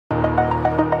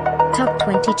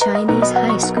2020 Chinese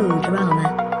high school drama.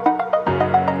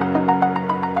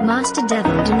 Master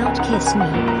Devil, do not kiss me.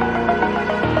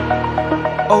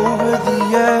 Over the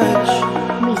edge,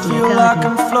 Media feel Garden. like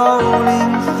I'm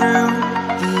floating through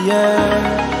the air.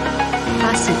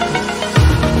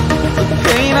 The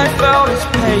pain I felt is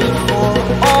paid for,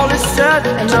 all is said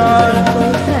and done.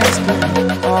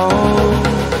 Oh,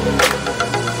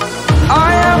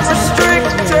 I am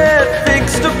restricted,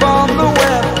 fixed upon the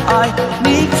web. I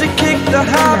need to kick the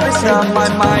habit that my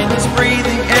mind is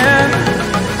breathing in.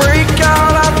 Break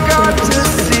out, I've got to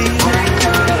see.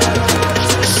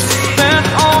 Spent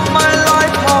all my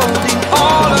life holding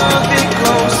all of it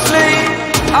closely.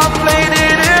 I played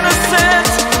it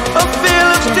innocent, a feel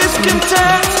of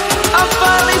discontent. I'm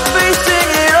finally facing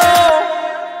it all,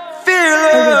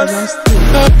 fearless.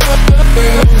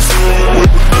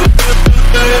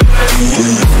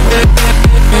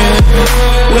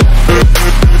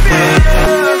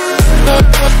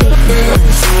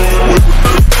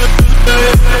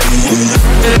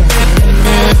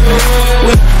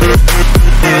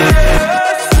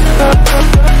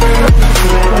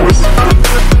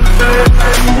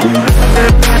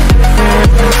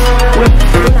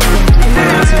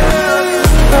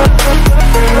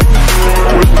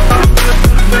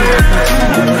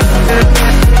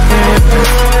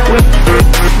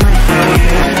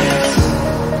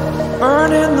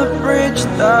 Burning the bridge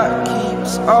that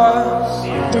keeps us.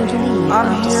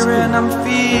 I'm here and I'm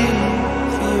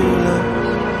fearless.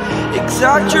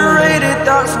 Exaggerated,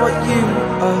 that's what you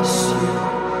assume.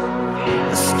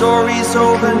 The story's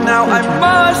over now, I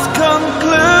must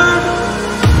conclude.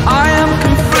 I am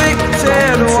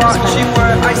conflicted, watching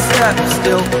where I step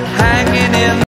still, hanging in